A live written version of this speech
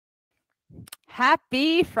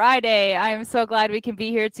Happy Friday. I am so glad we can be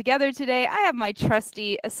here together today. I have my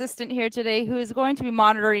trusty assistant here today who is going to be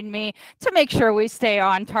monitoring me to make sure we stay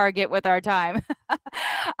on target with our time.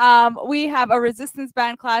 We have a resistance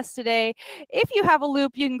band class today. If you have a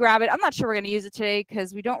loop, you can grab it. I'm not sure we're going to use it today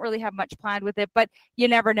because we don't really have much planned with it, but you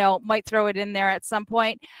never know. Might throw it in there at some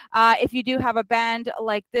point. If you do have a band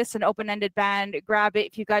like this, an open-ended band, grab it.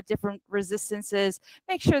 If you've got different resistances,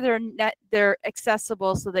 make sure they're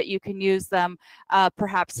accessible so that you can use them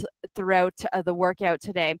perhaps throughout the workout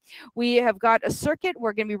today. We have got a circuit.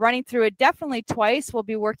 We're going to be running through it definitely twice. We'll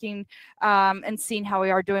be working and seeing how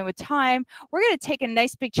we are doing with time. We're going to take a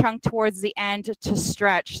nice big chunk towards the end to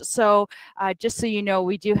stretch. So just so you know,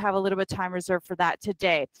 we do have a little bit of time reserved for that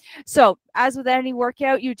today. So as with any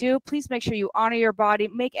workout you do, please make sure you honor your body.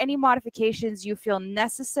 Make any modifications you feel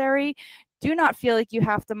necessary. Do not feel like you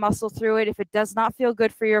have to muscle through it if it does not feel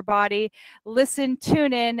good for your body. Listen,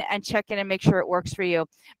 tune in, and check in and make sure it works for you.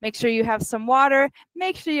 Make sure you have some water.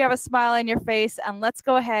 Make sure you have a smile on your face, and let's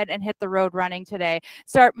go ahead and hit the road running today.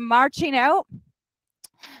 Start marching out.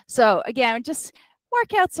 So again, just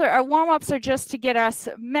workouts or warm-ups are just to get us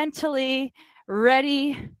mentally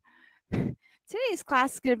ready. Today's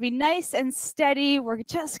class is going to be nice and steady. We're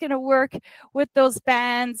just going to work with those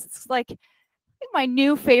bands. It's like my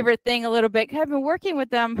new favorite thing a little bit. I've been working with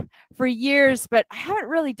them for years, but I haven't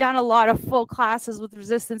really done a lot of full classes with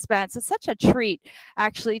resistance bands. It's such a treat,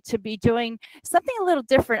 actually, to be doing something a little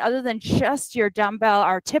different other than just your dumbbell,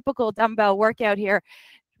 our typical dumbbell workout here.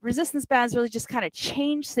 Resistance bands really just kind of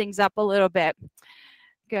change things up a little bit.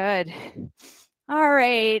 Good. All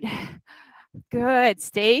right. Good.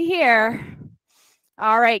 Stay here.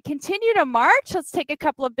 All right. Continue to march. Let's take a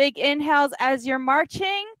couple of big inhales as you're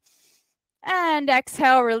marching. And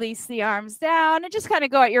exhale, release the arms down and just kind of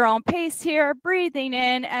go at your own pace here, breathing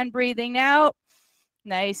in and breathing out.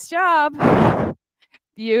 Nice job.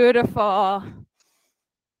 Beautiful.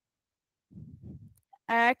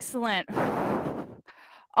 Excellent.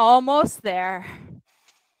 Almost there.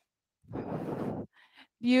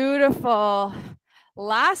 Beautiful.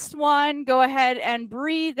 Last one, go ahead and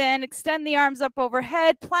breathe in, extend the arms up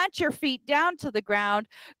overhead, plant your feet down to the ground.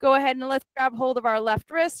 Go ahead and let's grab hold of our left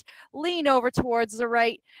wrist, lean over towards the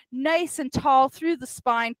right, nice and tall through the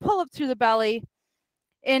spine, pull up through the belly.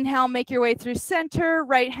 Inhale, make your way through center,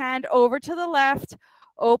 right hand over to the left,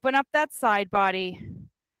 open up that side body.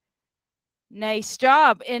 Nice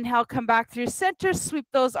job. Inhale, come back through center, sweep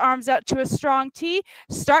those arms out to a strong T,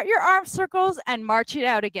 start your arm circles and march it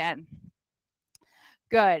out again.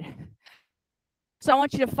 Good. So I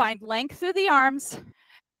want you to find length through the arms.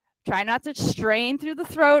 Try not to strain through the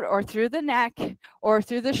throat or through the neck or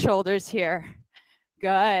through the shoulders here.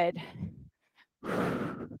 Good.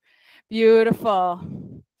 Beautiful.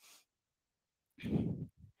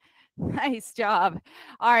 Nice job.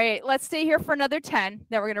 All right, let's stay here for another 10.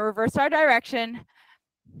 Then we're going to reverse our direction.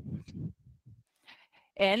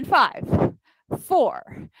 In 5,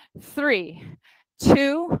 4, 3,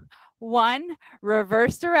 2, 1.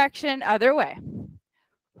 Reverse direction, other way.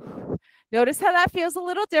 Notice how that feels a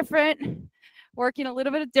little different. Working a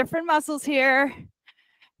little bit of different muscles here.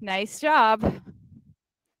 Nice job.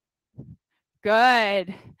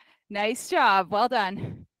 Good. Nice job. Well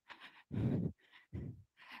done.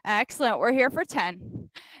 Excellent. We're here for 10,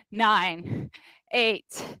 9,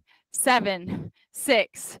 8, 7,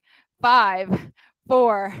 6, 5,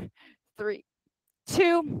 4, 3,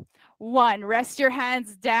 2, 1. Rest your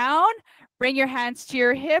hands down. Bring your hands to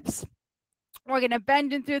your hips. We're going to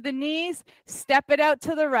bend in through the knees. Step it out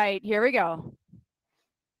to the right. Here we go.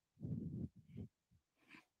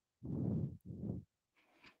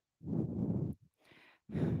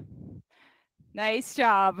 Nice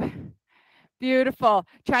job. Beautiful.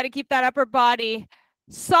 Try to keep that upper body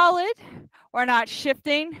solid. We're not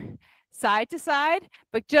shifting side to side,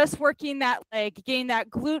 but just working that leg, gain that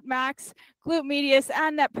glute max, glute medius,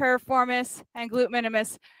 and that piriformis and glute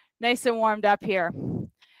minimus nice and warmed up here.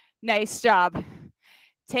 Nice job.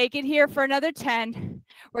 Take it here for another 10.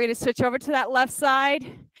 We're going to switch over to that left side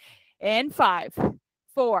in 5,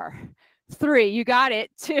 4, 3. You got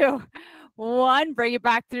it. 2, 1. Bring it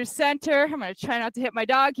back through center. I'm going to try not to hit my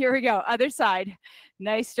dog. Here we go. Other side.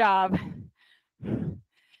 Nice job.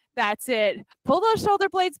 That's it. Pull those shoulder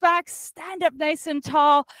blades back. Stand up nice and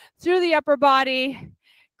tall through the upper body.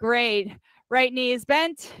 Great. Right knee is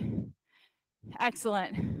bent.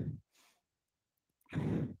 Excellent.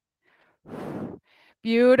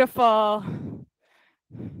 Beautiful.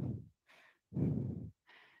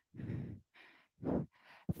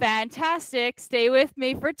 Fantastic. Stay with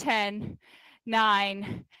me for 10,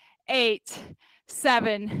 9, 8,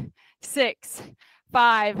 7, 6,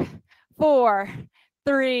 5, 4,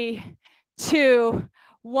 3, 2,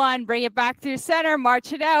 1. Bring it back through center.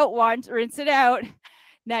 March it out. Rinse it out.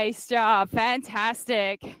 Nice job.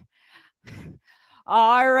 Fantastic.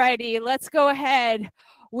 All righty, let's go ahead.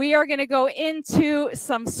 We are going to go into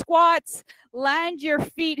some squats. Land your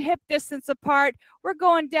feet hip distance apart. We're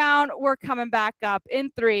going down. We're coming back up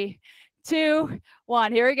in 3, 2,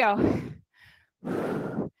 1. Here we go.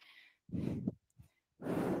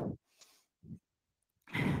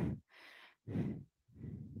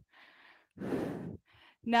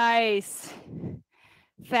 Nice.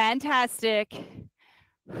 Fantastic.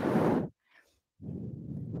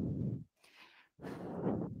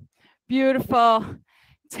 Beautiful.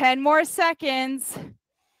 10 more seconds.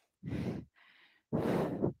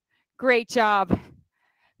 Great job.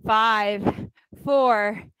 5,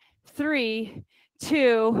 4, 3,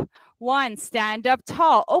 2, 1. Stand up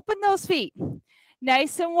tall. Open those feet.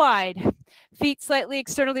 Nice and wide. Feet slightly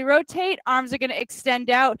externally rotate. Arms are going to extend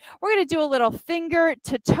out. We're going to do a little finger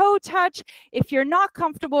to toe touch. If you're not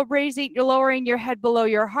comfortable you're lowering your head below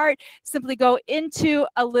your heart, simply go into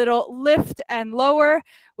a little lift and lower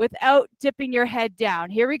without dipping your head down.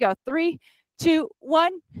 Here we go. 3, 2,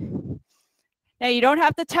 1. Now you don't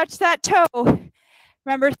have to touch that toe.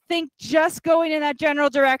 Remember, think just going in that general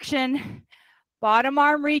direction. Bottom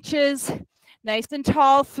arm reaches nice and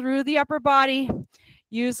tall through the upper body.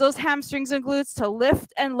 Use those hamstrings and glutes to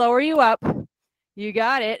lift and lower you up. You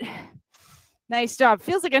got it. Nice job.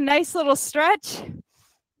 Feels like a nice little stretch.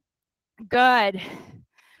 Good.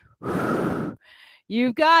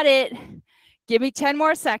 You got it. Give me 10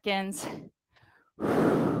 more seconds.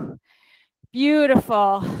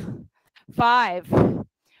 Beautiful. 5,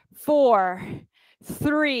 4,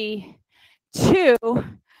 3, 2,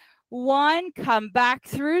 1. Come back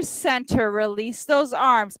through center. Release those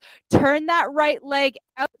arms. Turn that right leg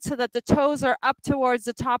out so that the toes are up towards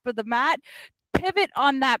the top of the mat. Pivot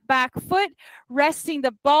on that back foot, resting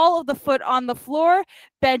the ball of the foot on the floor.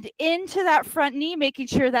 Bend into that front knee, making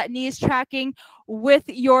sure that knee is tracking with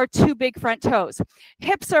your 2 big front toes.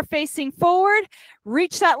 Hips are facing forward.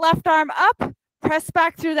 Reach that left arm up. Press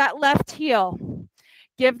back through that left heel.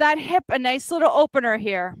 Give that hip a nice little opener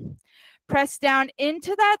here. Press down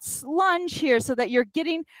into that lunge here so that you're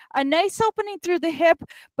getting a nice opening through the hip,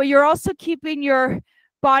 but you're also keeping your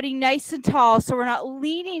body nice and tall. So we're not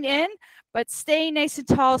leaning in, but staying nice and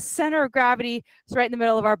tall. Center of gravity is right in the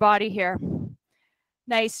middle of our body here.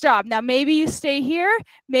 Nice job. Now maybe you stay here.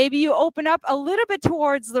 Maybe you open up a little bit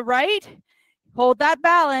towards the right. Hold that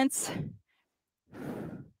balance.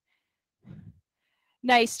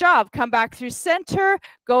 Nice job. Come back through center.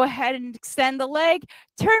 Go ahead and extend the leg.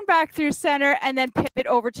 Turn back through center and then pivot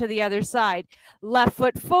over to the other side. Left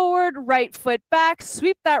foot forward, right foot back.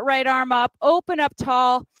 Sweep that right arm up. Open up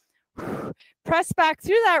tall. Press back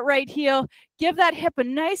through that right heel. Give that hip a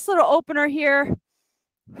nice little opener here.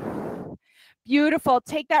 Beautiful.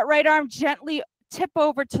 Take that right arm, gently tip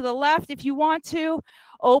over to the left if you want to.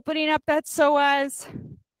 Opening up that psoas.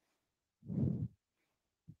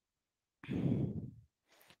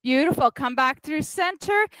 Beautiful. Come back through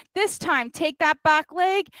center. This time, take that back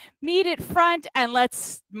leg, meet it front, and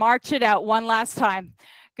let's march it out one last time.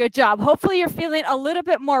 Good job. Hopefully you're feeling a little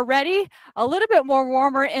bit more ready, a little bit more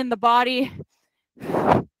warmer in the body.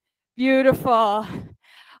 Beautiful.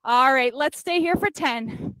 All right, let's stay here for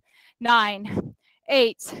 10, 9,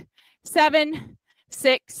 8, 7,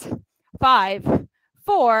 6, 5,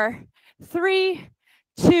 4, 3,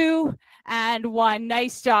 2, and 1.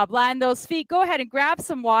 Nice job. Land those feet. Go ahead and grab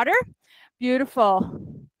some water. Beautiful.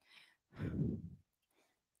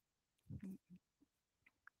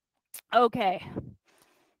 Okay.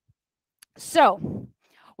 So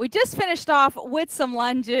we just finished off with some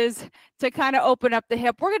lunges to kind of open up the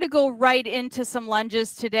hip. We're going to go right into some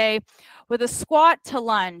lunges today with a squat to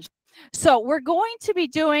lunge. So we're going to be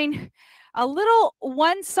doing a little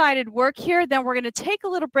one-sided work here. Then we're going to take a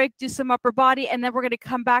little break, do some upper body, and then we're going to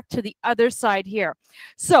come back to the other side here.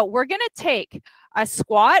 So we're going to take a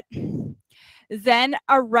squat, then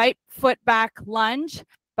a right foot back lunge,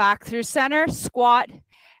 back through center, squat,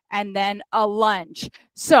 and then a lunge.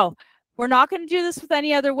 So we're not going to do this with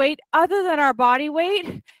any other weight other than our body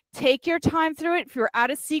weight. Take your time through it. If you're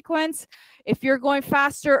out of sequence, if you're going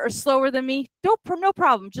faster or slower than me, no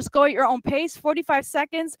problem. Just go at your own pace, 45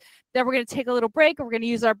 seconds. Then we're going to take a little break. We're going to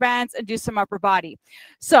use our bands and do some upper body.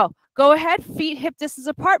 So go ahead, feet hip distance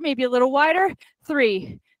apart, maybe a little wider.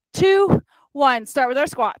 3, 2, 1. Start with our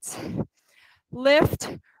squats.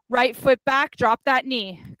 Lift, right foot back, drop that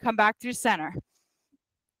knee. Come back through center.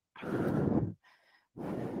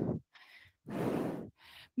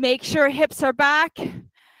 Make sure hips are back.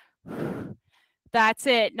 That's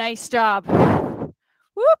it. Nice job.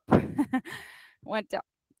 Whoop. Went down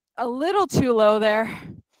a little too low there.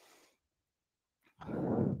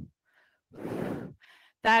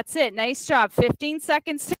 That's it. Nice job. 15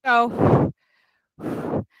 seconds to go.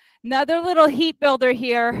 Another little heat builder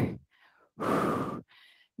here.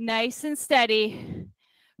 Nice and steady.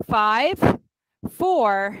 5,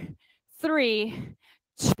 4, 3,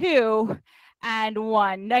 2, and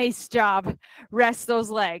 1. Nice job. Rest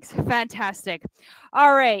those legs. Fantastic.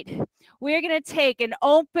 All right. We're going to take an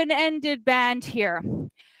open-ended band here.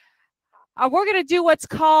 We're going to do what's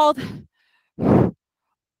called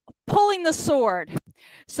pulling the sword.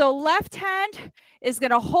 So left hand is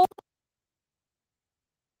going to hold,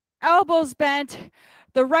 elbows bent.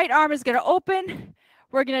 The right arm is going to open.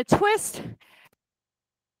 We're going to twist,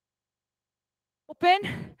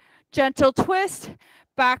 open, gentle twist,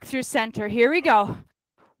 back through center. Here we go.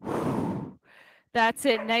 That's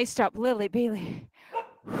it. Nice job. Lily, Bailey.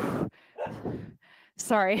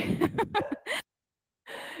 Sorry.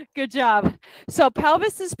 Good job. So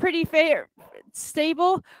pelvis is pretty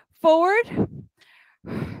stable forward.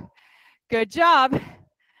 Good job.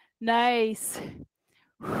 Nice.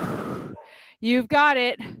 You've got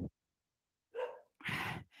it.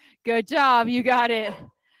 Good job. You got it.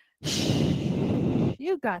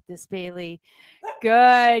 You got this, Bailey.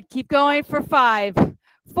 Good. Keep going for 5,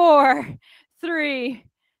 4, 3,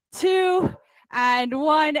 2, and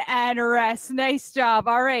 1, and rest. Nice job.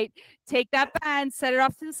 All right. Take that band, set it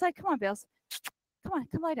off to the side. Come on, Bales. Come on,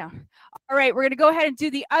 come lie down. All right, we're going to go ahead and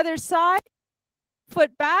do the other side.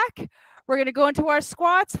 Foot back. We're going to go into our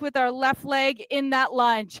squats with our left leg in that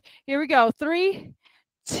lunge. Here we go. 3,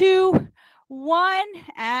 2, 1,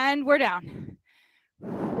 and we're down.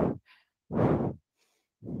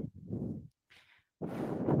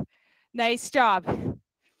 Nice job.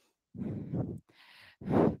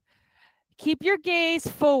 Keep your gaze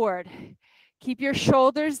forward. Keep your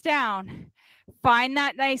shoulders down. Find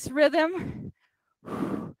that nice rhythm.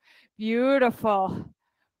 Beautiful.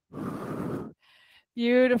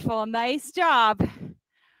 Beautiful. Nice job.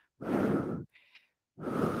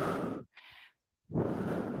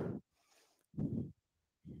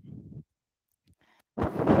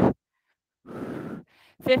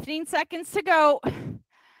 "15 seconds to go."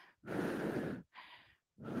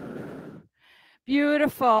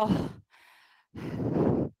 Beautiful.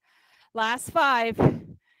 Last 5,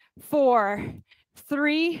 4,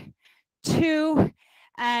 3, 2,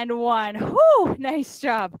 and 1. Whoo, nice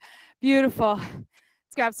job. Beautiful.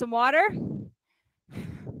 Let's grab some water.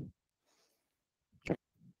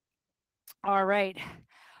 All right.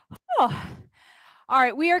 Oh. All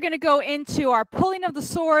right, we are going to go into our pulling of the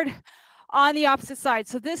sword on the opposite side.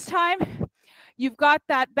 So this time, you've got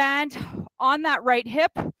that band on that right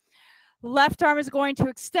hip. Left arm is going to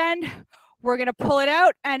extend. We're going to pull it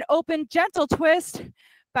out and open, gentle twist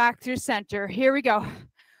back through center. Here we go.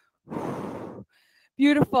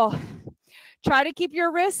 Beautiful. Try to keep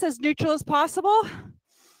your wrists as neutral as possible.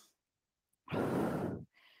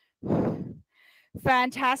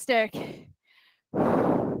 Fantastic.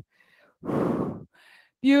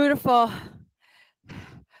 Beautiful.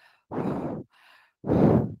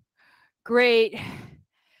 Great.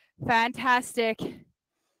 Fantastic.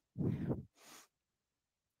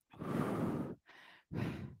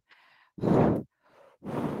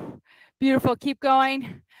 Beautiful. Keep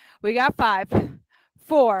going. We got 5,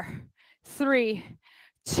 4, 3,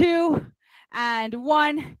 2, and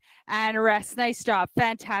 1, and rest. Nice job.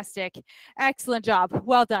 Fantastic. Excellent job.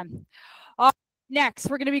 Well done. Next,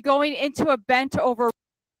 we're going to be going into a bent over.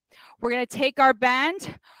 We're going to take our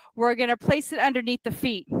band. We're going to place it underneath the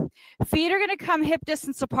feet. Feet are going to come hip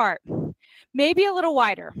distance apart, maybe a little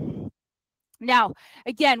wider. Now,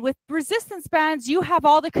 again, with resistance bands, you have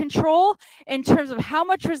all the control in terms of how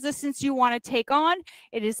much resistance you want to take on.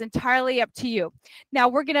 It is entirely up to you. Now,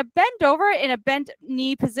 we're going to bend over in a bent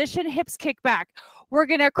knee position, hips kick back. We're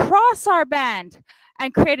going to cross our band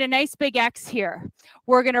and create a nice big X here.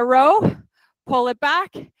 We're going to row, pull it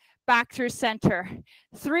back, back through center.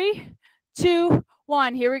 3, 2,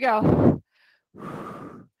 1. Here we go.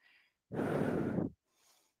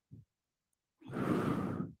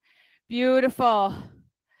 Beautiful.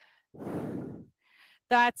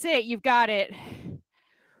 That's it. You've got it.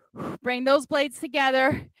 Bring those blades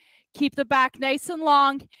together. Keep the back nice and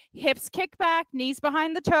long. Hips kick back, knees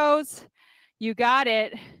behind the toes. You got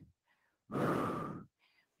it.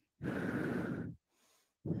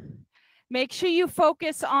 Make sure you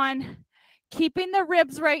focus on keeping the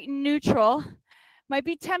ribs right and neutral. Might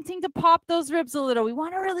be tempting to pop those ribs a little. We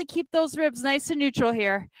want to really keep those ribs nice and neutral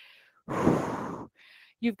here.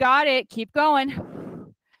 You've got it. Keep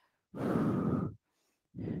going.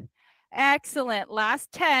 Excellent.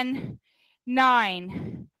 Last 10,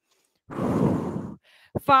 9,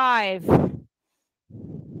 5,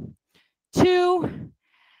 2,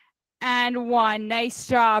 and 1. Nice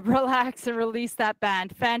job. Relax and release that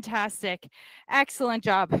band. Fantastic. Excellent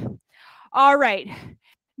job. All right.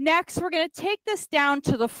 Next, we're going to take this down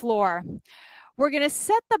to the floor. We're going to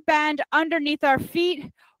set the band underneath our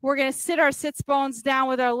feet. We're going to sit our sits bones down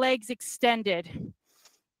with our legs extended.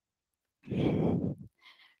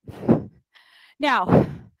 Now,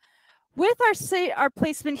 with our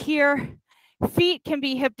placement here, feet can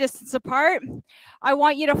be hip distance apart. I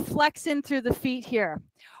want you to flex in through the feet here.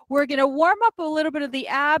 We're going to warm up a little bit of the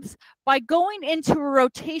abs by going into a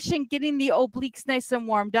rotation, getting the obliques nice and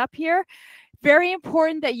warmed up here. Very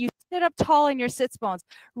important that you sit up tall in your sits bones.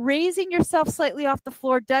 Raising yourself slightly off the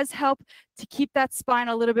floor does help to keep that spine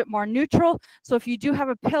a little bit more neutral. So if you do have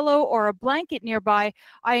a pillow or a blanket nearby,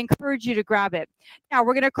 I encourage you to grab it. Now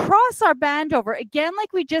we're going to cross our band over again,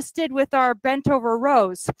 like we just did with our bent over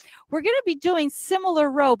rows. We're going to be doing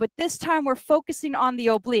similar row, but this time we're focusing on the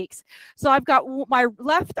obliques. So I've got my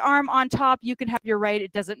left arm on top. You can have your right.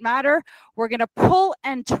 It doesn't matter. We're going to pull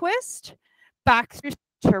and twist back through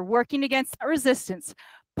center, working against that resistance.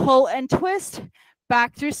 Pull and twist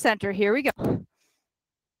back through center. Here we go.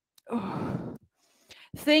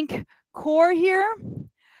 Think core here.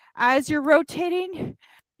 As you're rotating,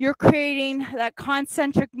 you're creating that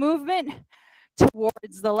concentric movement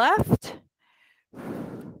towards the left.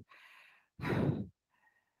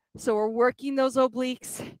 So we're working those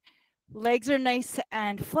obliques. Legs are nice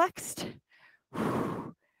and flexed.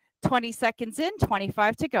 20 seconds in,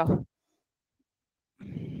 25 to go.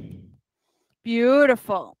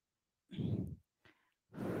 Beautiful.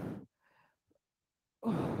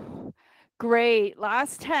 Great.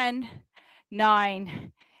 Last 10,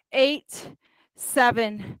 9, 8,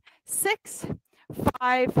 7, 6,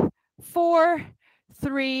 5, 4,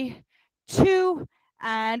 3, 2,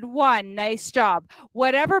 and 1. Nice job.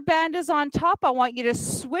 Whatever band is on top, I want you to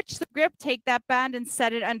switch the grip, take that band and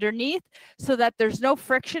set it underneath so that there's no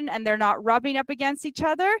friction and they're not rubbing up against each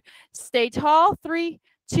other. Stay tall. 3,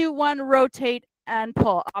 2, 1, rotate and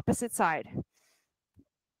pull. Opposite side.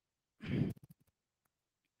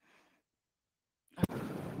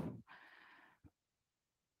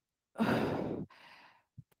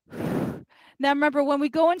 Now remember, when we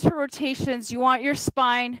go into rotations, you want your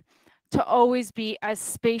spine to always be as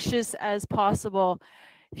spacious as possible.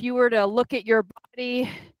 If you were to look at your body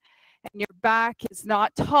and your back is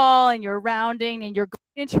not tall and you're rounding and you're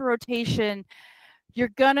going into rotation, you're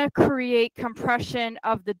gonna create compression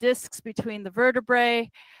of the discs between the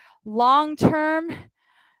vertebrae. Long term,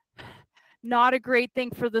 not a great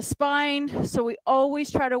thing for the spine. So we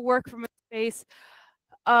always try to work from a space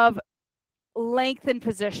of lengthened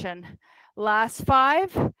position. Last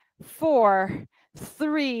 5, 4,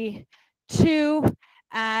 3, 2,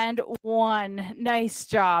 and 1. Nice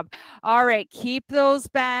job. All right, keep those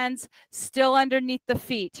bands still underneath the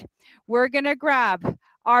feet. We're gonna grab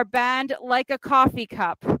our band like a coffee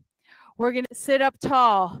cup. We're gonna sit up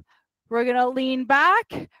tall. We're gonna lean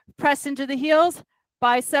back, press into the heels,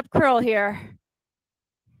 bicep curl here.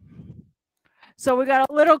 So we got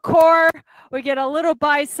a little core, we get a little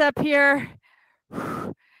bicep here.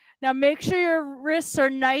 Now make sure your wrists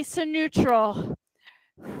are nice and neutral.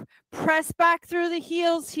 Press back through the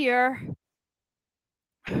heels here.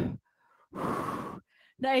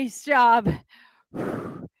 Nice job.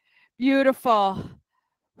 Beautiful.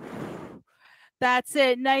 That's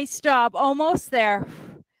it. Nice job. Almost there.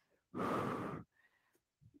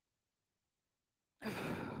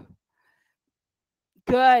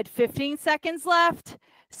 Good. 15 seconds left.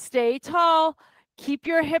 Stay tall. Keep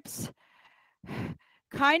your hips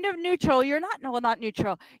kind of neutral. You're not, no, not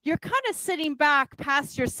neutral. You're kind of sitting back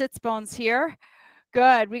past your sits bones here.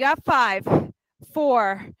 Good. We got 5,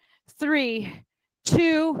 4, 3,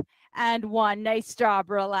 2, and 1. Nice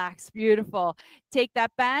job. Relax. Beautiful. Take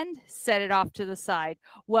that band, set it off to the side.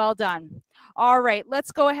 Well done. All right,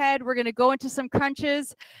 let's go ahead. We're going to go into some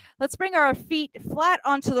crunches. Let's bring our feet flat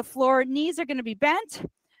onto the floor. Knees are going to be bent.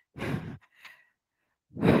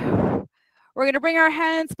 We're going to bring our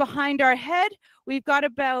hands behind our head. We've got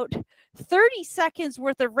about 30 seconds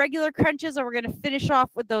worth of regular crunches, and we're going to finish off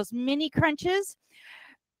with those mini crunches.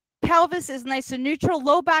 Pelvis is nice and neutral.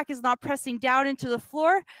 Low back is not pressing down into the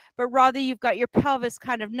floor, but rather you've got your pelvis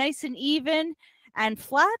kind of nice and even and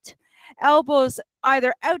flat. Elbows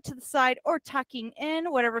either out to the side or tucking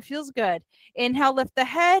in, whatever feels good. Inhale, lift the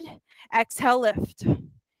head. Exhale, lift.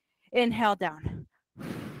 Inhale, down.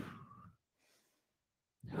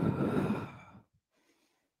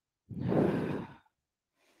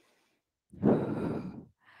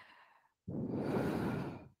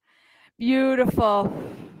 Beautiful.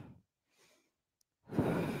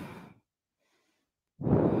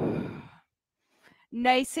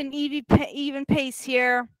 Nice and even pace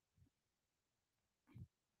here.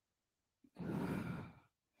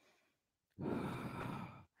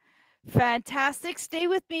 Fantastic. Stay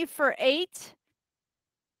with me for 8,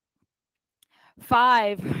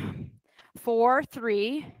 5, 4,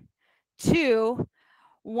 3, 2,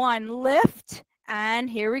 1. Lift. And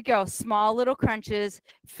here we go. Small little crunches.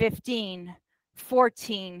 15,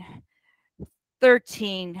 14,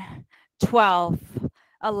 13, 12,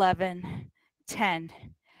 11, 10,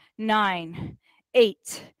 9,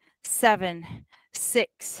 8, 7,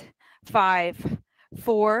 6, 5,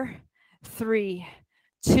 4, 3,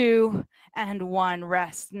 2, and 1.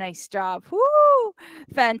 Rest. Nice job. Woo!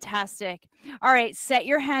 Fantastic. All right, set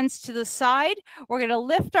your hands to the side. We're going to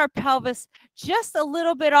lift our pelvis just a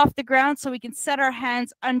little bit off the ground so we can set our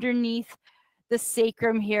hands underneath the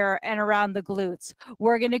sacrum here and around the glutes.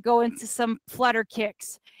 We're going to go into some flutter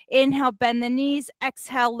kicks. Inhale, bend the knees.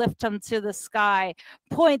 Exhale, lift them to the sky.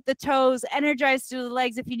 Point the toes. Energize through the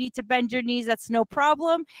legs. If you need to bend your knees, that's no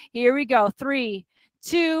problem. Here we go. 3,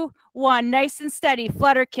 2, 1. Nice and steady.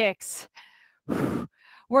 Flutter kicks.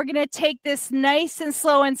 We're going to take this nice and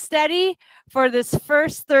slow and steady for this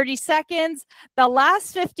first 30 seconds. The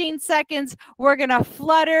last 15 seconds, we're going to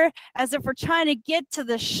flutter as if we're trying to get to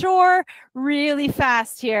the shore really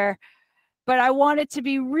fast here. But I want it to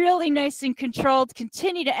be really nice and controlled.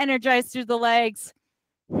 Continue to energize through the legs.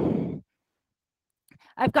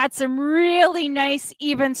 I've got some really nice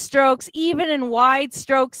even strokes, even and wide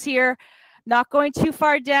strokes here. Not going too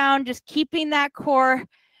far down, just keeping that core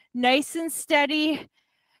nice and steady.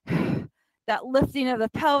 That lifting of the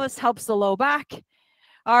pelvis helps the low back.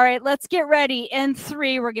 All right, let's get ready. In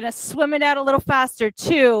 3, we're going to swim it out a little faster.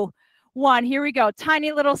 2, 1. Here we go.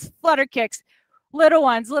 Tiny little flutter kicks. Little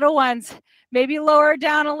ones. Maybe lower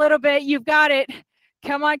down a little bit. You've got it.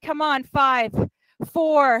 Come on. 5,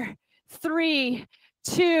 4, 3,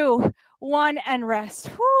 2, 1, and rest.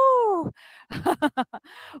 Woo!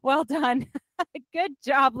 Well done. Good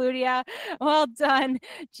job, Ludia. Well done,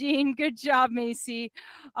 Jean. Good job, Macy.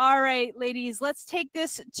 All right, ladies, let's take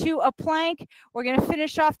this to a plank. We're going to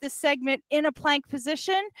finish off this segment in a plank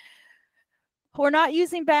position. We're not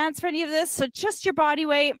using bands for any of this, so just your body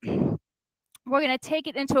weight. We're going to take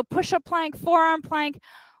it into a push-up plank, forearm plank,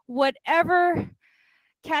 whatever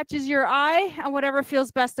catches your eye and whatever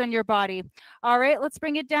feels best on your body. All right, let's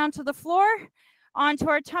bring it down to the floor, onto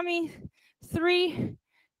our tummy. 3,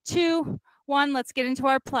 2, 1. Let's get into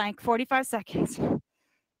our plank. 45 seconds.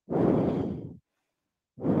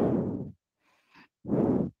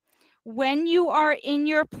 When you are in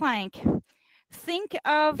your plank, think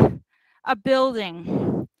of a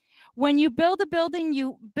building. When you build a building,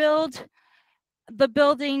 you build the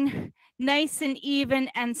building nice and even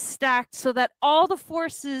and stacked so that all the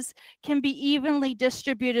forces can be evenly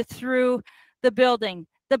distributed through the building.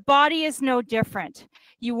 The body is no different.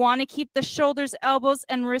 You want to keep the shoulders, elbows,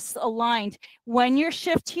 and wrists aligned. When you're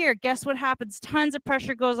shift here, guess what happens? Tons of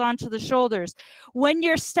pressure goes onto the shoulders. When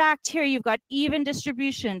you're stacked here, you've got even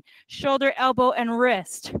distribution, shoulder, elbow, and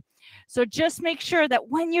wrist. So just make sure that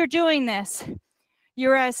when you're doing this,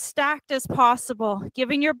 you're as stacked as possible,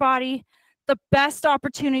 giving your body the best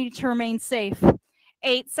opportunity to remain safe.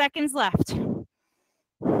 8 seconds left.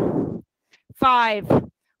 5,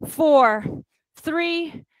 4,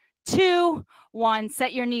 3, 2, 1.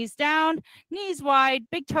 Set your knees down, knees wide,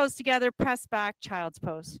 big toes together, press back, child's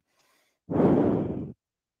pose.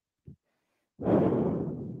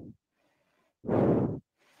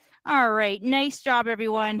 All right, nice job,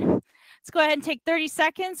 everyone. Let's go ahead and take 30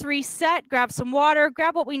 seconds, reset, grab some water,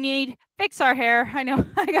 grab what we need, fix our hair. I know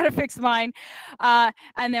I got to fix mine. And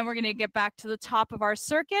then we're going to get back to the top of our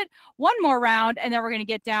circuit. One more round, and then we're going to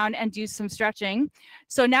get down and do some stretching.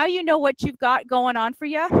 So now you know what you've got going on for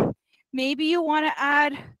you. Maybe you want to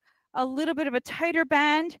add a little bit of a tighter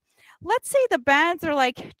band. Let's say the bands are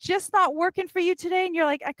like just not working for you today, and you're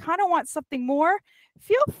like, I kind of want something more.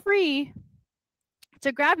 Feel free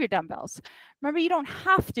to grab your dumbbells. Remember, you don't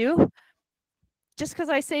have to. Just because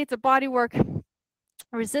I say it's a bodywork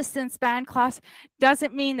resistance band class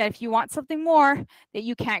doesn't mean that if you want something more that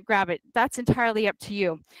you can't grab it. That's entirely up to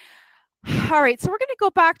you. All right, so we're going to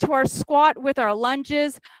go back to our squat with our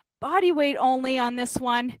lunges, body weight only on this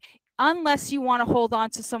one. Unless you want to hold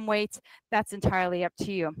on to some weights, that's entirely up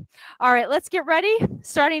to you. All right, let's get ready.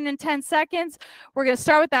 Starting in 10 seconds, we're going to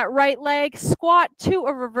start with that right leg, squat to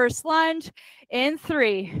a reverse lunge in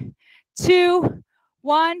 3, 2,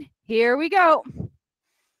 1. Here we go.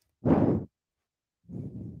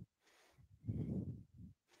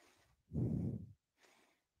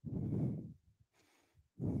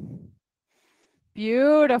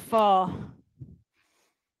 Beautiful.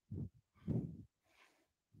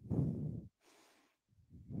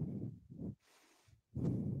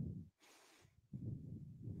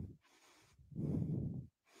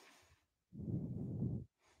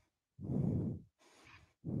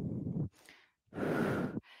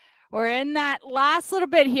 We're in that last little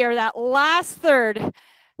bit here, that last third.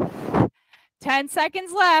 10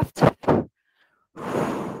 seconds left.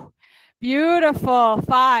 Beautiful.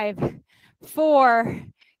 5, 4,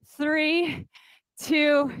 3,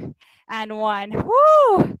 2, and 1.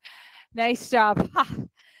 Woo! Nice job. Ha.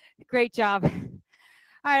 Great job. All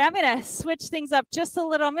right, I'm going to switch things up just a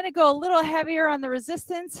little. I'm going to go a little heavier on the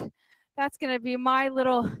resistance. That's going to be my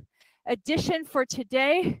little addition for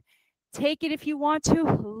today. Take it if you want to,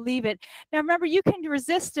 leave it. Now remember, you can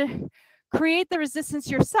create the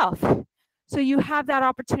resistance yourself. So you have that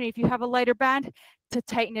opportunity, if you have a lighter band, to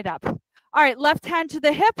tighten it up. All right, left hand to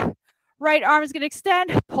the hip, right arm is going to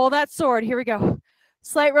extend, pull that sword. Here we go.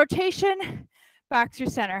 Slight rotation, back through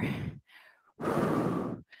center.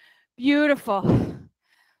 Beautiful.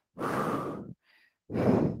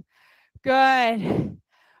 Good.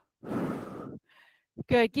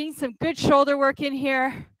 Good. Getting some good shoulder work in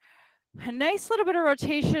here. A nice little bit of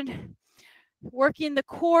rotation, working the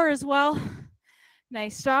core as well.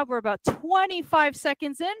 Nice job. We're about 25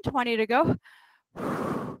 seconds in, 20 to go.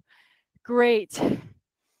 Great.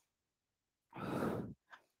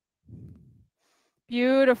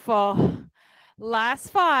 Beautiful. Last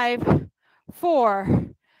 5, 4,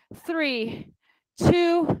 3,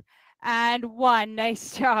 2, and 1.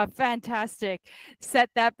 Nice job. Fantastic. Set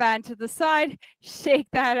that band to the side. Shake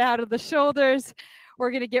that out of the shoulders.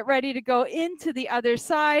 We're going to get ready to go into the other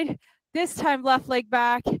side. This time, left leg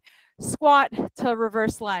back. Squat to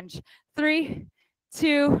reverse lunge. 3,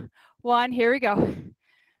 2, 1. Here we go.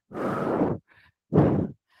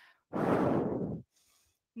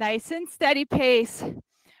 Nice and steady pace.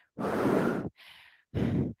 I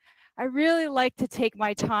really like to take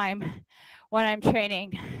my time when I'm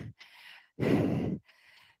training,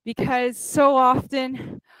 because so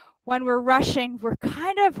often when we're rushing, we're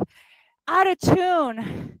kind of out of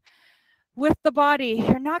tune with the body.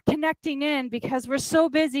 You're not connecting in because we're so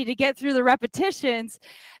busy to get through the repetitions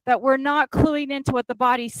that we're not cluing into what the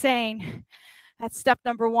body's saying. That's step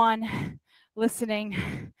number 1,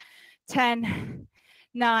 listening. 10,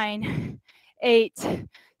 9, 8,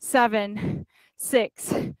 7,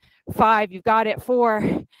 6, 5. You've got it.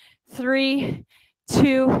 4, 3,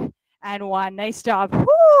 2, and 1. Nice job.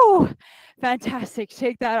 Woo! Fantastic.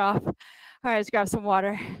 Shake that off. All right, let's grab some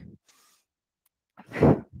water.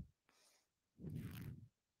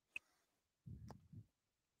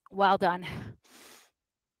 Well done.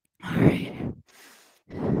 All right.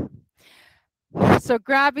 So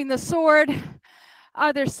grabbing the sword,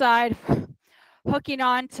 other side, hooking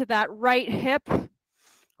on to that right hip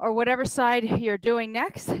or whatever side you're doing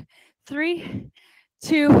next. 3,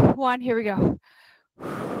 2, 1. Here we go.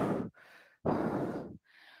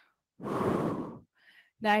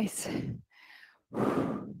 Nice.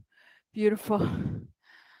 Beautiful.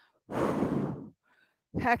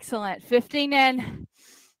 Excellent. 15 in,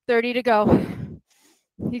 30 to go.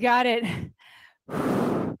 You got it.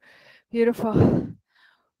 Beautiful.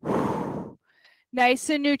 Nice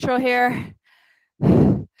and neutral here.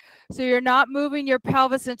 So you're not moving your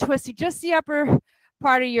pelvis and twisting, just the upper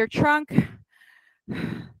part of your trunk.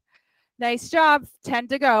 Nice job. 10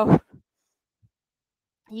 to go.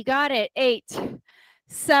 You got it. 8,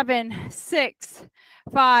 7, 6,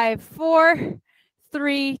 5, 4,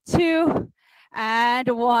 3, 2, and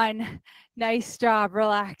 1. Nice job.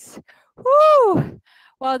 Relax. Woo!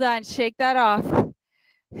 Well done. Shake that off.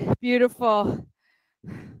 Beautiful.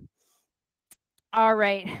 All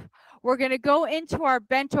right. We're going to go into our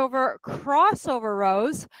bent over crossover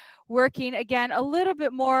rows, working again a little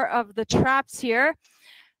bit more of the traps here.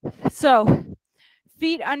 So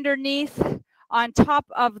feet underneath on top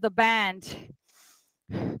of the band.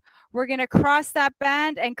 We're going to cross that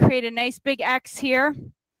band and create a nice big X here.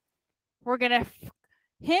 We're going to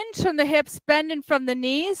hinge from the hips, bending from the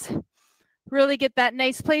knees. Really get that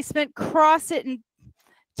nice placement. Cross it into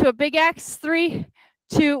a big X. 3,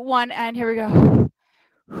 2, 1, and here we go.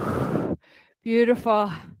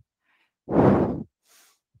 Beautiful.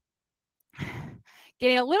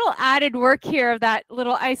 Getting a little added work here of that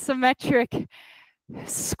little isometric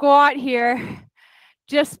squat here.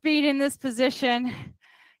 Just being in this position.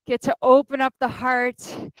 Get to open up the heart,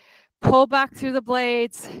 pull back through the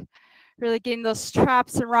blades, really getting those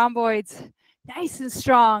traps and rhomboids nice and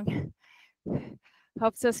strong.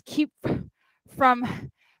 Helps us keep from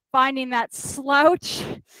finding that slouch.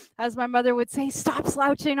 As my mother would say, stop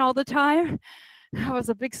slouching all the time. I was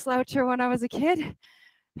a big sloucher when I was a kid.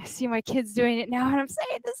 I see my kids doing it now, and I'm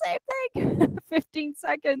saying the same thing. 15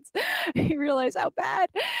 seconds. You realize how bad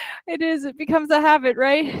it is. It becomes a habit,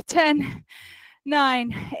 right? 10,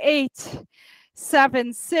 9, 8,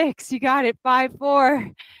 7, 6. You got it. 5,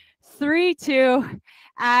 4, 3, 2,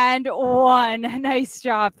 and 1. Nice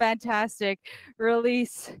job. Fantastic.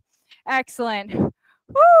 Release. Excellent.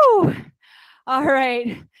 Woo! All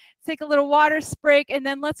right. Take a little water break, and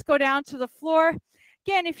then let's go down to the floor.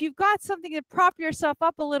 Again, if you've got something to prop yourself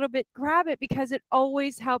up a little bit, grab it, because it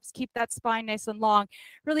always helps keep that spine nice and long.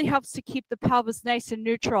 Really helps to keep the pelvis nice and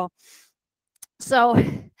neutral. So,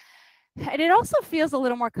 and it also feels a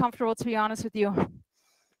little more comfortable, to be honest with you.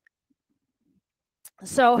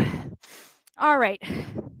 So, all right.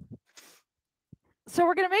 So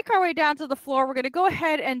we're going to make our way down to the floor. We're going to go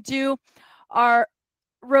ahead and do our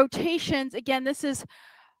rotations. Again, this is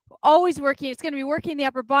always working. It's going to be working the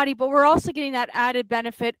upper body, but we're also getting that added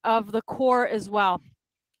benefit of the core as well.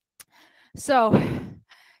 So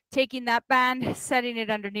taking that band, setting it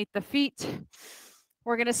underneath the feet.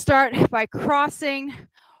 We're going to start by crossing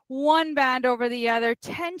one band over the other.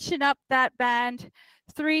 Tension up that band.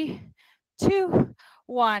 3, 2,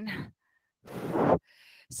 1.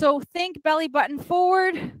 So think belly button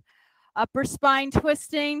forward, upper spine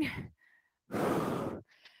twisting.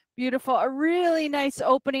 Beautiful. A really nice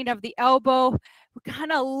opening of the elbow. It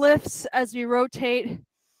kind of lifts as we rotate.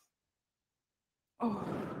 Oh.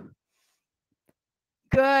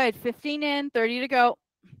 Good. 15 in, 30 to go.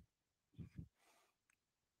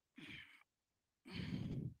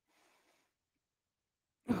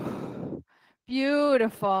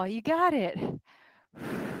 Beautiful. You got it.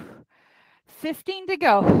 15 to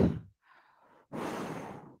go.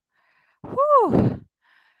 Whew.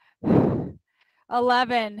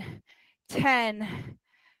 11, 10.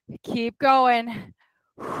 Keep going.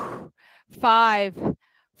 5,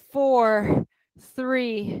 4,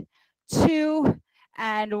 3, 2,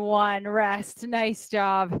 and 1. Rest. Nice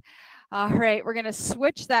job. All right, we're going to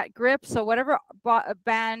switch that grip. So whatever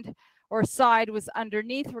band or side was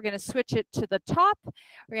underneath, we're going to switch it to the top.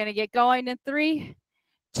 We're going to get going in 3,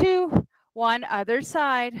 2, 1. Other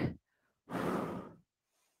side.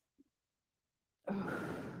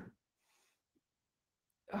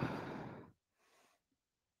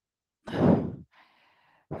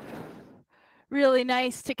 Really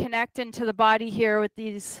nice to connect into the body here with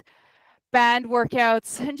these band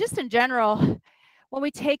workouts, and just in general, when we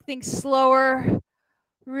take things slower,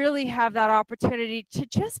 really have that opportunity to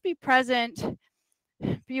just be present,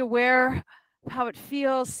 be aware of how it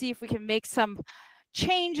feels, see if we can make some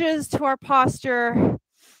changes to our posture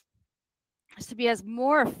just to be as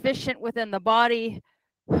more efficient within the body.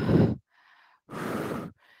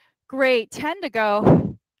 Great. 10 to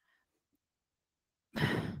go.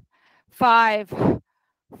 5,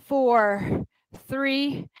 4,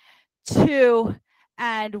 3, 2,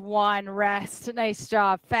 and 1. Rest. Nice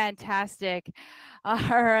job. Fantastic. All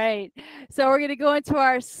right. So we're going to go into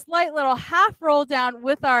our slight little half roll down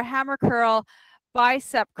with our hammer curl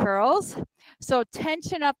bicep curls. So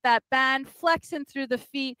tension up that band, flexing through the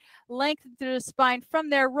feet, lengthen through the spine.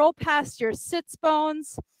 From there, roll past your sits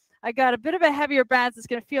bones. I got a bit of a heavier band. So it's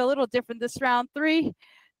going to feel a little different this round. 3,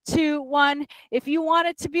 2, 1. If you want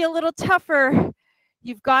it to be a little tougher,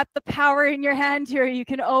 you've got the power in your hand here. You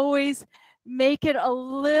can always make it a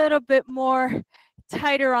little bit more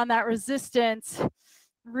tighter on that resistance.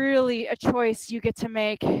 Really a choice you get to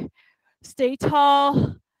make. Stay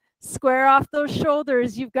tall, square off those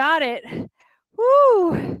shoulders. You've got it.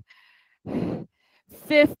 Woo!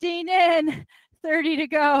 15 in, 30 to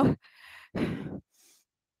go.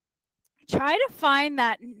 Try to find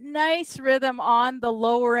that nice rhythm on the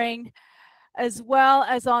lowering as well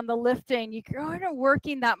as on the lifting. You're kind of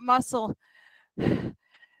working that muscle.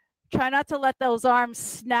 Try not to let those arms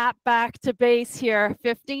snap back to base here.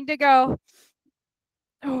 15 to go.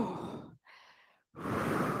 Oh.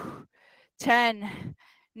 10,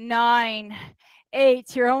 9,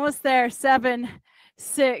 8. You're almost there. 7,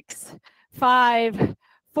 6, 5,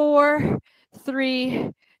 4, 3,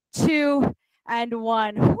 2, and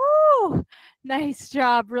 1. Woo! Nice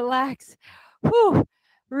job. Relax. Woo!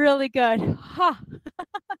 Really good. Huh.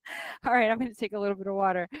 All right, I'm going to take a little bit of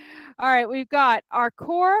water. All right, we've got our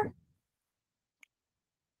core.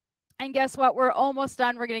 And guess what? We're almost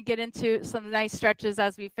done. We're going to get into some nice stretches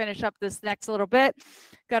as we finish up this next little bit.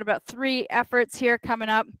 Got about 3 efforts here coming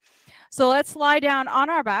up. So let's lie down on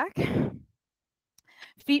our back.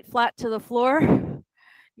 Feet flat to the floor.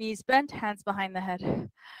 Knees bent, hands behind the head.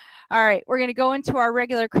 All right, we're going to go into our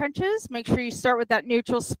regular crunches. Make sure you start with that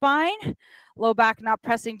neutral spine. Low back not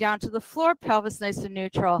pressing down to the floor, pelvis nice and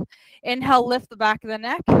neutral. Inhale, lift the back of the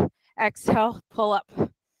neck. Exhale, pull up.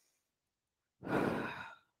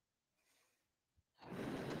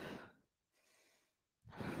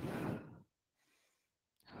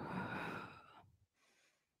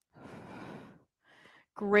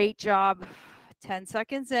 Great job. 10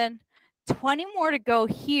 seconds in. 20 more to go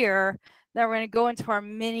here. Then we're going to go into our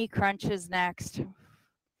mini crunches next.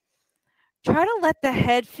 Try to let the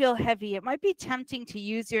head feel heavy. It might be tempting to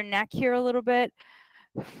use your neck here a little bit.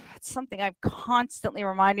 It's something I'm constantly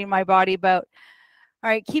reminding my body about. All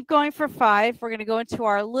right, keep going for 5. We're going to go into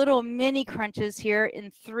our little mini crunches here in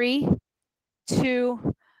 3,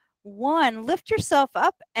 2, 1. Lift yourself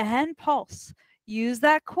up and pulse. Use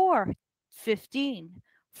that core. 15,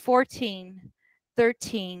 14,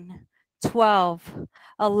 13, 12,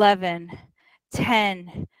 11,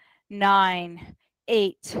 10, 9,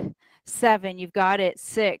 8, 7. You've got it.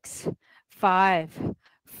 6, 5,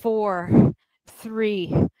 4,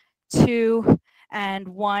 3, 2, and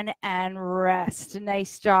 1, and rest.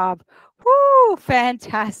 Nice job. Woo,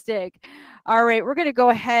 fantastic. All right, we're going to go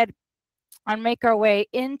ahead and make our way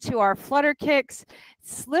into our flutter kicks,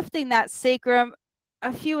 lifting that sacrum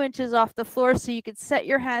a few inches off the floor so you can set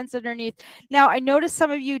your hands underneath. Now, I noticed some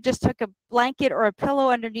of you just took a blanket or a pillow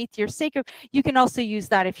underneath your sacrum. You can also use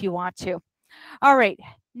that if you want to. All right,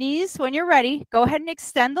 knees, when you're ready, go ahead and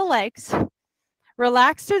extend the legs.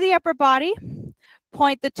 Relax through the upper body.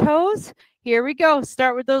 Point the toes. Here we go.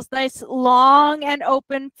 Start with those nice long and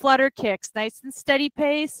open flutter kicks. Nice and steady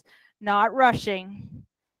pace, not rushing.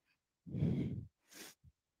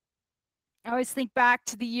 I always think back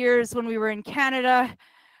to the years when we were in Canada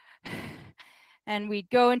and we'd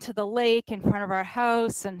go into the lake in front of our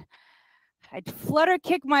house and I'd flutter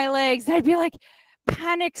kick my legs. I'd be like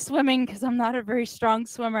panic swimming because I'm not a very strong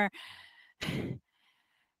swimmer.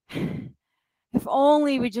 If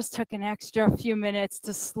only we just took an extra few minutes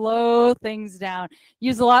to slow things down,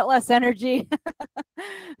 use a lot less energy,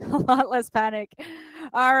 a lot less panic.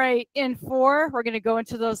 All right, in 4, we're going to go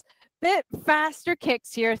into those bit faster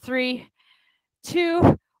kicks here. 3,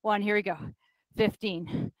 2, 1. Here we go.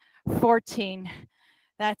 15, 14.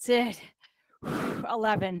 That's it.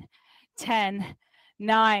 11, 10,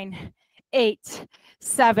 9, 8,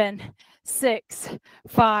 7, 6,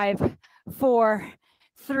 5, 4,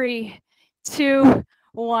 3, 2,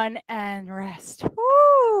 1, and rest.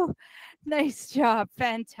 Woo! Nice job.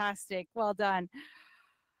 Fantastic. Well done.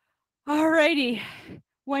 All righty.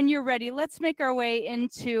 When you're ready, let's make our way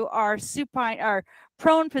into our supine, our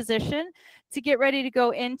prone position to get ready to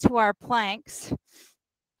go into our planks.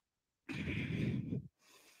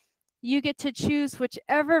 You get to choose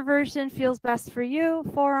whichever version feels best for you.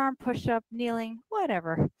 Forearm, push-up, kneeling,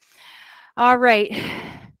 whatever. All right.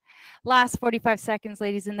 Last 45 seconds,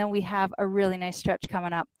 ladies, and then we have a really nice stretch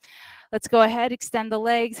coming up. Let's go ahead, extend the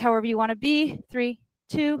legs however you want to be. 3,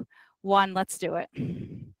 2, 1. Let's do it.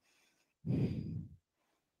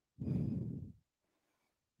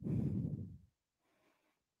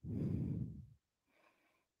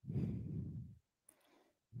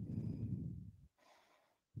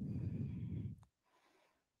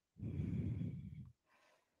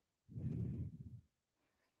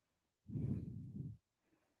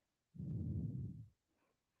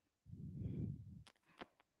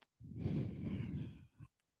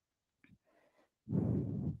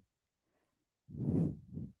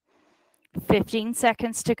 15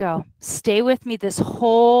 seconds to go. Stay with me this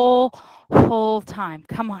whole time.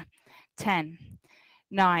 Come on. 10,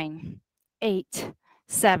 9, 8,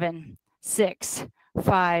 7, 6,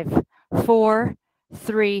 5, 4,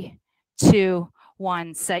 3, 2,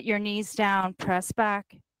 1. Set your knees down. Press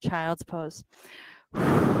back. Child's pose.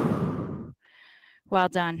 Well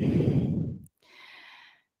done.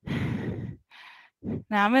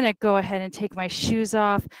 Now I'm going to go ahead and take my shoes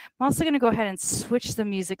off. I'm also going to go ahead and switch the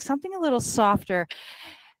music, something a little softer.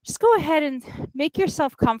 Just go ahead and make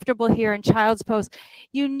yourself comfortable here in child's pose.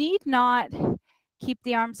 You need not keep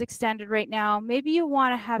the arms extended right now. Maybe you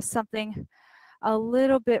want to have something a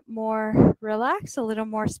little bit more relaxed, a little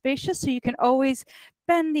more spacious, so you can always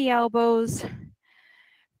bend the elbows.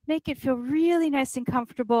 Make it feel really nice and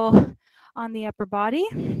comfortable on the upper body.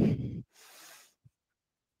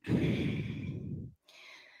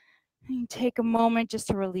 And take a moment just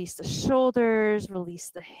to release the shoulders,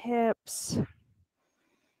 release the hips.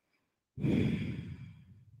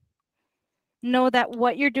 Know that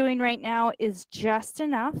what you're doing right now is just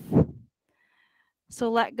enough.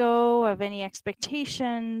 So let go of any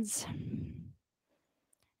expectations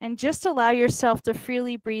And just allow yourself to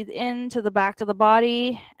freely breathe into the back of the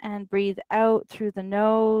body and breathe out through the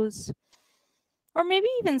nose, or maybe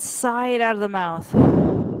even sigh it out of the mouth.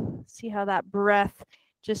 See how that breath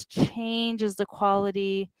just changes the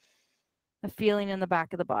quality of feeling in the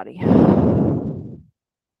back of the body.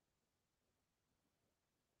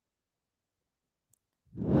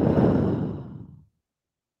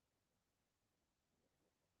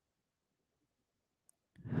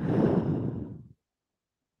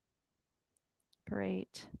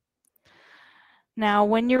 Great. Now,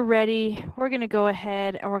 when you're ready, we're going to go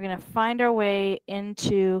ahead and we're going to find our way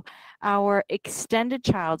into our extended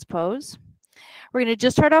child's pose. We're going to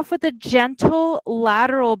just start off with a gentle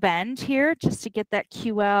lateral bend here, just to get that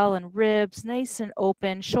QL and ribs nice and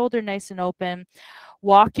open, shoulder nice and open.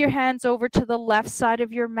 Walk your hands over to the left side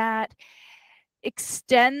of your mat.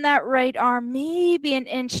 Extend that right arm maybe an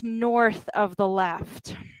inch north of the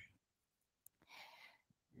left.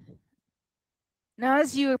 Now,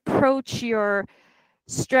 as you approach your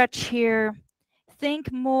stretch here,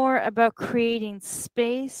 think more about creating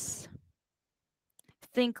space.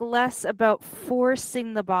 Think less about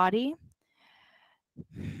forcing the body.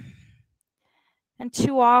 And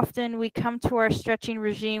too often we come to our stretching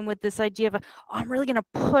regime with this idea of, oh, I'm really going to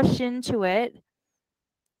push into it.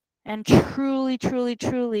 And truly, truly,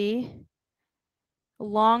 truly,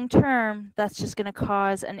 long term, that's just going to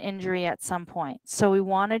cause an injury at some point. So we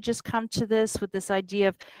want to just come to this with this idea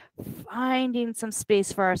of finding some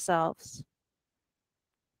space for ourselves.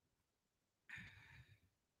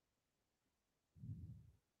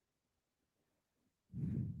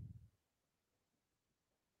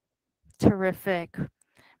 Terrific.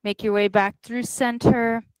 Make your way back through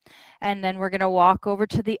center, and then we're going to walk over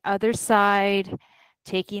to the other side,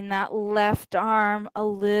 taking that left arm a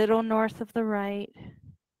little north of the right.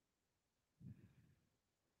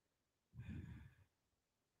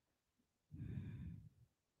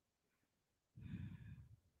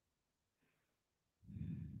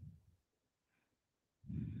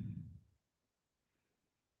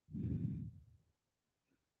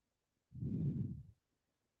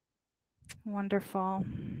 Wonderful.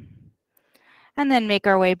 And then make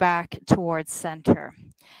our way back towards center.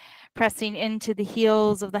 Pressing into the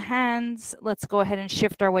heels of the hands, let's go ahead and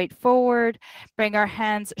shift our weight forward. Bring our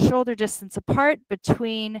hands shoulder distance apart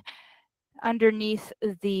between underneath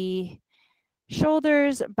the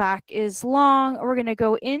shoulders. Back is long. We're going to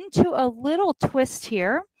go into a little twist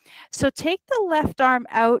here. So take the left arm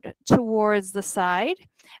out towards the side.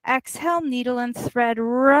 Exhale, needle and thread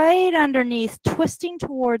right underneath, twisting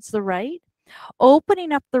towards the right,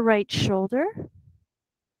 opening up the right shoulder.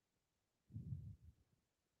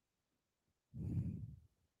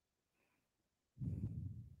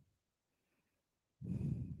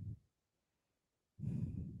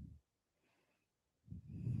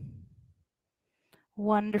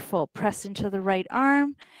 Wonderful. Press into the right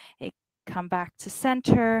arm. Come back to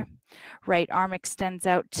center. Right arm extends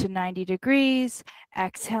out to 90 degrees.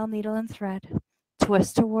 Exhale, needle and thread.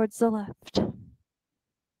 Twist towards the left.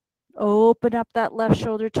 Open up that left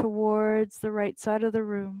shoulder towards the right side of the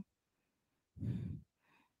room.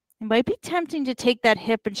 It might be tempting to take that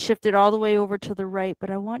hip and shift it all the way over to the right, but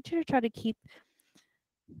I want you to try to keep,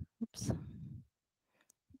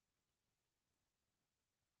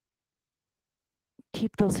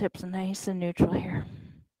 keep those hips nice and neutral here.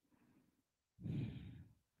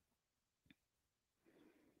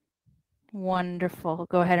 Wonderful.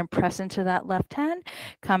 Go ahead and press into that left hand.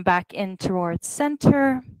 Come back in towards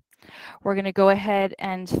center. We're going to go ahead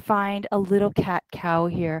and find a little cat-cow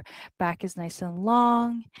here. Back is nice and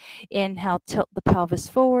long. Inhale, tilt the pelvis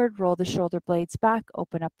forward, roll the shoulder blades back,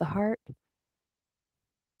 open up the heart.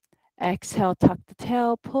 Exhale, tuck the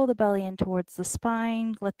tail, pull the belly in towards the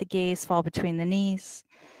spine, let the gaze fall between the knees.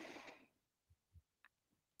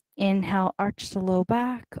 Inhale, arch the low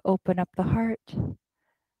back, open up the heart.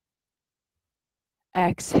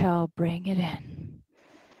 Exhale, bring it in.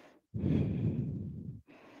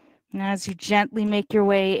 And as you gently make your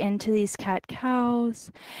way into these cat-cows,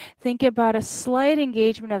 think about a slight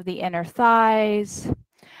engagement of the inner thighs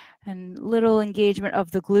and little engagement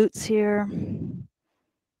of the glutes here.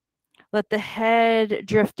 Let the head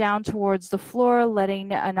drift down towards the floor,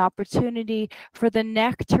 letting an opportunity for the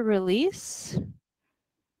neck to release.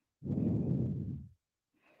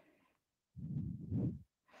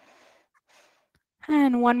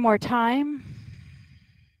 And one more time.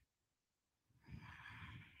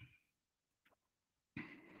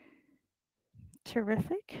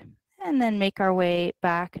 Terrific. And then make our way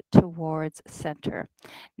back towards center.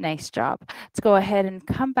 Nice job. Let's go ahead and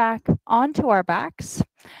come back onto our backs.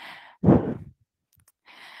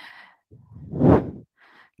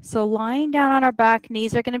 So lying down on our back,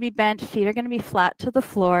 knees are going to be bent, feet are going to be flat to the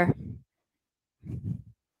floor.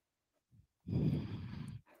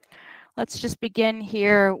 Let's just begin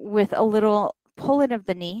here with a little pull in of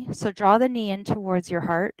the knee. So draw the knee in towards your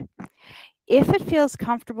heart. If it feels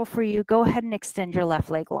comfortable for you, go ahead and extend your left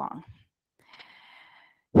leg long.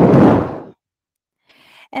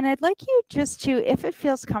 And I'd like you just to, if it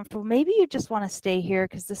feels comfortable, maybe you just want to stay here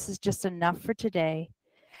because this is just enough for today.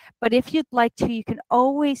 But if you'd like to, you can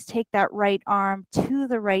always take that right arm to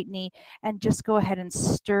the right knee and just go ahead and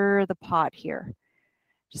stir the pot here.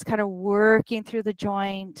 Just kind of working through the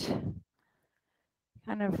joint,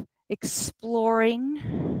 kind of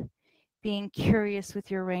exploring, being curious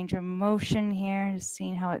with your range of motion here, just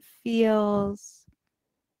seeing how it feels.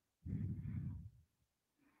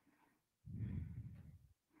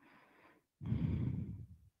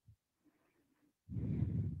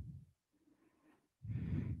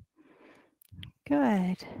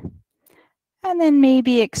 Good. And then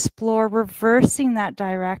maybe explore reversing that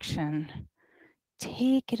direction.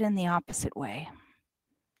 Take it in the opposite way.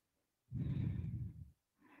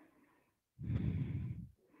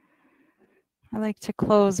 I like to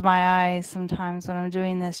close my eyes sometimes when I'm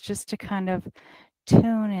doing this just to kind of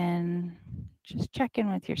tune in, just check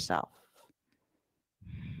in with yourself.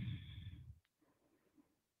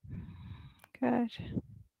 Good.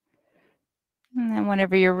 And then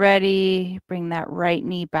whenever you're ready, bring that right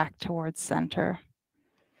knee back towards center.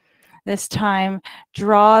 This time,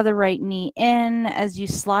 draw the right knee in as you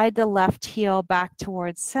slide the left heel back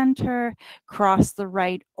towards center, cross the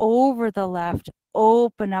right over the left,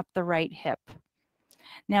 open up the right hip.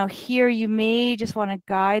 Now here you may just want to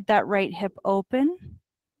guide that right hip open.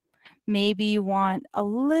 Maybe you want a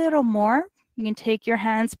little more. You can take your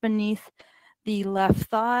hands beneath the left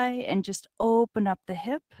thigh and just open up the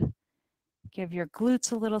hip. Give your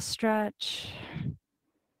glutes a little stretch.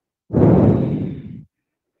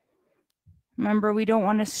 Remember, we don't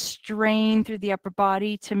want to strain through the upper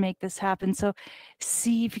body to make this happen. So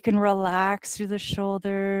see if you can relax through the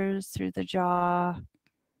shoulders, through the jaw.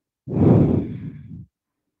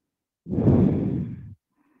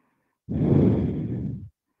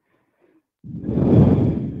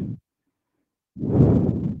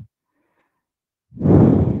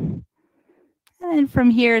 And then from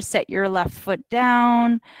here, set your left foot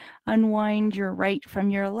down, unwind your right from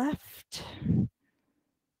your left.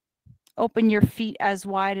 Open your feet as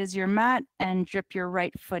wide as your mat and drip your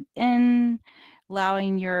right foot in,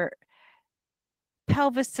 allowing your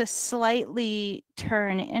pelvis to slightly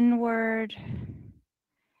turn inward.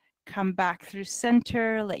 Come back through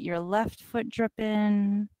center, let your left foot drip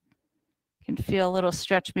in. You can feel a little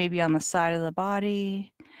stretch maybe on the side of the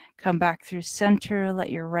body. Come back through center,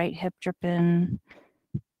 let your right hip drip in.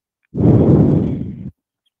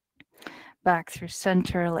 Back through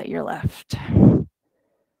center, let your left.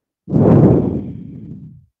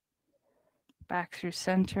 Back through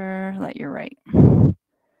center, let your right.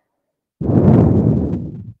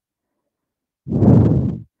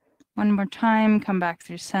 One more time, come back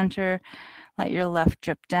through center, let your left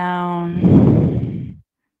drip down.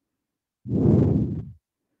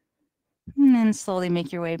 And then slowly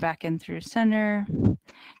make your way back in through center.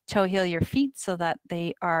 Toe heel your feet so that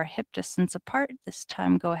they are hip distance apart. This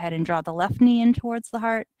time, go ahead and draw the left knee in towards the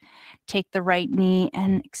heart. Take the right knee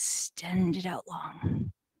and extend it out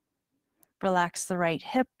long. Relax the right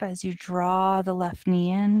hip as you draw the left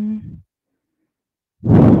knee in.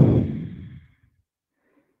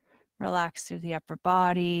 Relax through the upper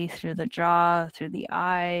body, through the jaw, through the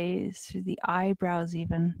eyes, through the eyebrows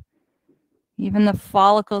even. Even the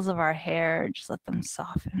follicles of our hair, just let them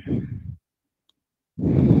soften.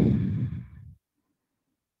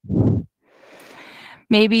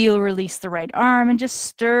 Maybe you'll release the right arm and just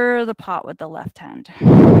stir the pot with the left hand.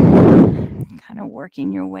 Kind of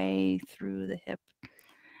working your way through the hip.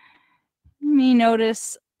 You may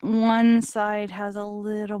notice one side has a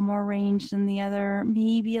little more range than the other,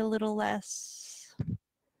 maybe a little less.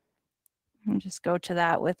 And just go to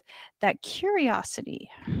that with that curiosity.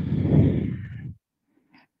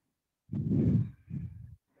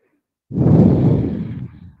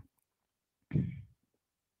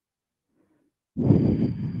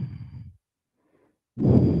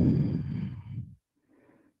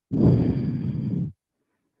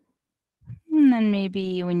 And then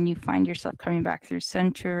maybe when you find yourself coming back through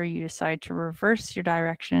center, you decide to reverse your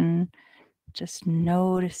direction, just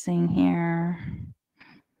noticing here.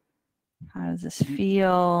 How does this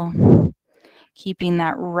feel? Keeping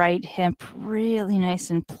that right hip really nice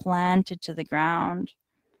and planted to the ground.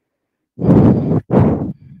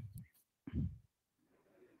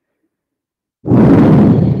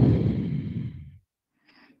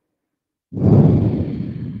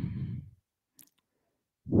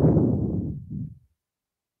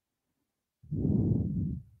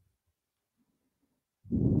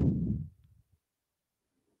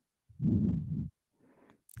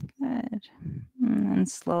 And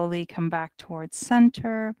slowly come back towards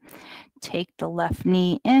center. Take the left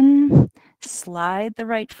knee in, slide the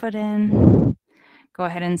right foot in. Go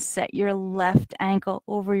ahead and set your left ankle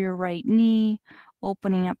over your right knee,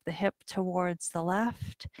 opening up the hip towards the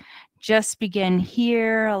left. Just begin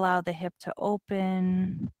here, allow the hip to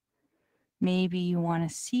open. Maybe you want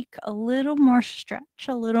to seek a little more stretch,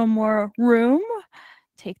 a little more room.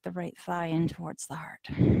 Take the right thigh in towards the heart.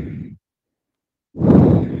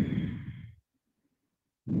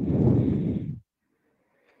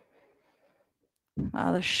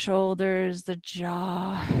 Allow the shoulders, the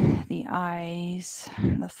jaw, the eyes,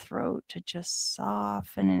 the throat to just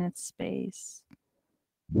soften in its space.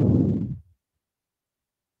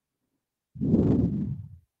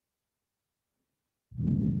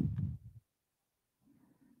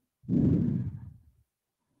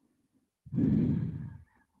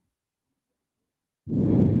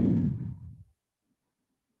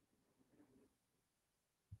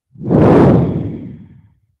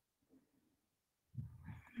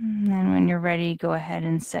 And then when you're ready, go ahead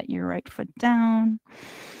and set your right foot down.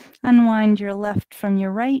 Unwind your left from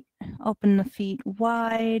your right. Open the feet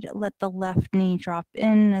wide. Let the left knee drop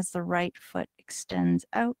in as the right foot extends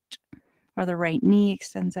out, or the right knee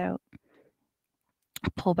extends out.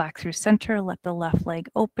 Pull back through center. Let the left leg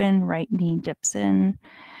open. Right knee dips in.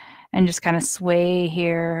 And just kind of sway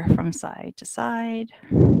here from side to side.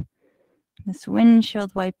 This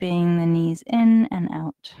windshield wiping the knees in and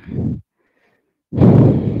out.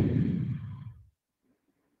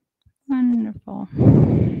 Wonderful.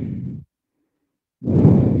 And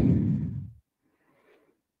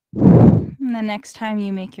the next time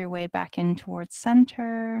you make your way back in towards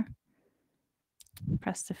center,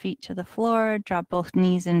 press the feet to the floor, drop both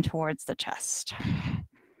knees in towards the chest.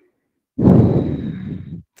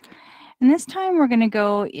 And this time we're going to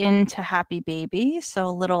go into happy baby, so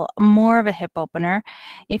a little more of a hip opener.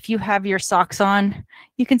 If you have your socks on,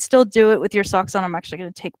 you can still do it with your socks on. I'm actually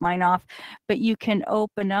going to take mine off, but you can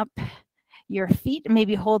open up your feet,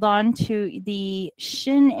 maybe hold on to the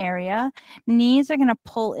shin area. Knees are going to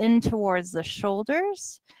pull in towards the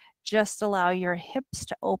shoulders. Just allow your hips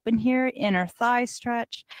to open here, inner thigh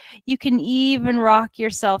stretch. You can even rock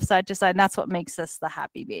yourself side to side, and that's what makes this the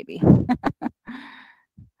happy baby.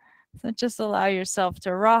 So just allow yourself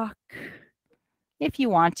to rock if you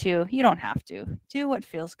want to. You don't have to. Do what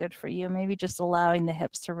feels good for you. Maybe just allowing the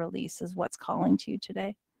hips to release is what's calling to you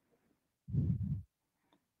today.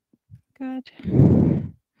 Good.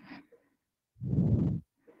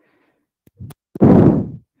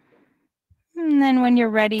 And then when you're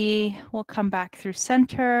ready, we'll come back through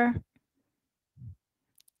center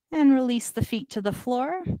and release the feet to the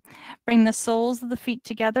floor. Bring the soles of the feet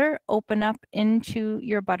together, open up into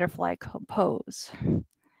your butterfly pose.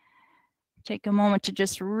 Take a moment to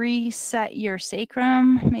just reset your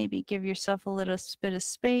sacrum, maybe give yourself a little bit of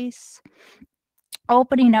space.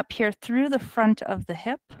 Opening up here through the front of the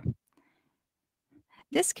hip.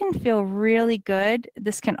 This can feel really good.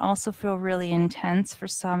 This can also feel really intense for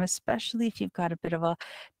some, especially if you've got a bit of a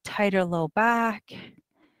tighter low back.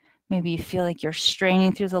 Maybe you feel like you're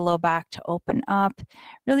straining through the low back to open up.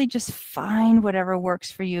 Really just find whatever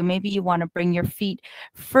works for you. Maybe you want to bring your feet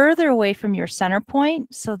further away from your center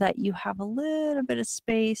point so that you have a little bit of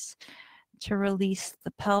space to release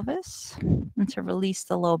the pelvis and to release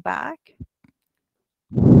the low back.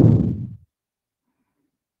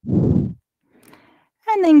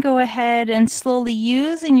 And then go ahead and slowly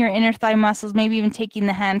using your inner thigh muscles, maybe even taking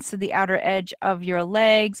the hands to the outer edge of your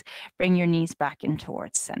legs, bring your knees back in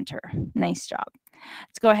towards center. Nice job.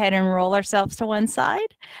 Let's go ahead and roll ourselves to one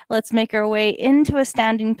side. Let's make our way into a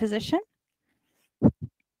standing position.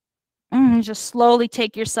 Just slowly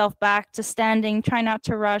take yourself back to standing. Try not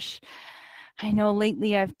to rush. I know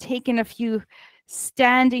lately I've taken a few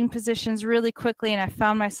standing positions really quickly and I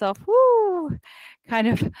found myself, kind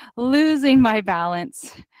of losing my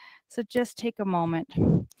balance. So just take a moment.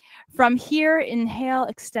 From here, inhale,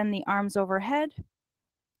 extend the arms overhead.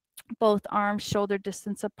 Both arms shoulder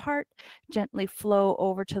distance apart. Gently flow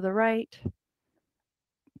over to the right.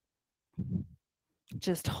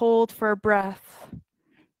 Just hold for a breath.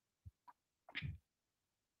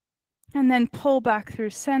 And then pull back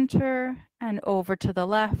through center and over to the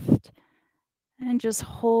left. And just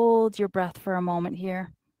hold your breath for a moment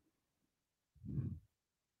here.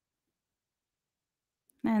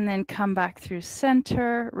 And then come back through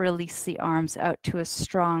center, release the arms out to a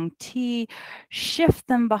strong T, shift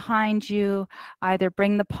them behind you, either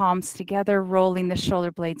bring the palms together, rolling the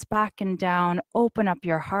shoulder blades back and down, open up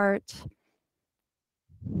your heart.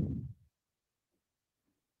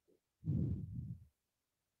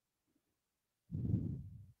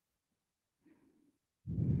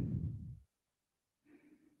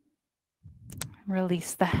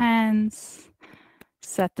 Release the hands.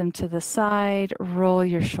 Set them to the side. Roll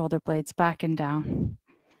your shoulder blades back and down.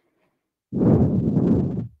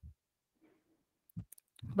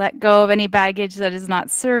 Let go of any baggage that is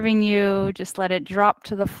not serving you. Just let it drop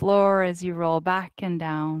to the floor as you roll back and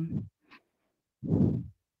down.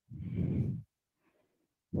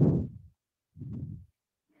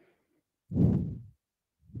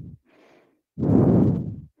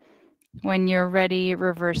 When you're ready,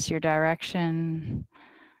 reverse your direction.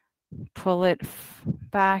 Pull it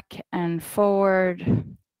back and forward.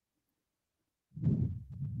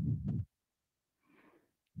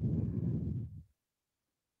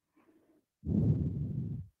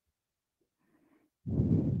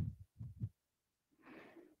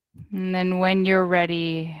 And then when you're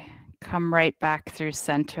ready, come right back through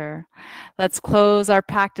center. Let's close our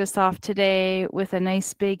practice off today with a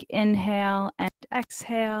nice big inhale and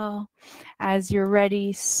exhale. As you're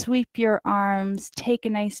ready, sweep your arms, take a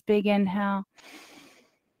nice big inhale.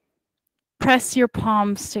 Press your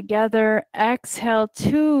palms together, exhale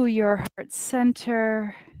to your heart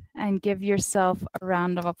center, and give yourself a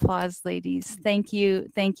round of applause, ladies. Thank you,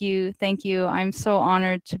 thank you, thank you. I'm so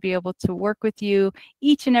honored to be able to work with you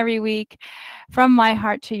each and every week. From my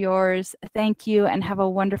heart to yours, thank you, and have a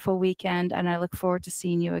wonderful weekend, and I look forward to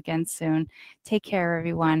seeing you again soon. Take care,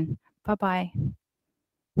 everyone. Bye-bye.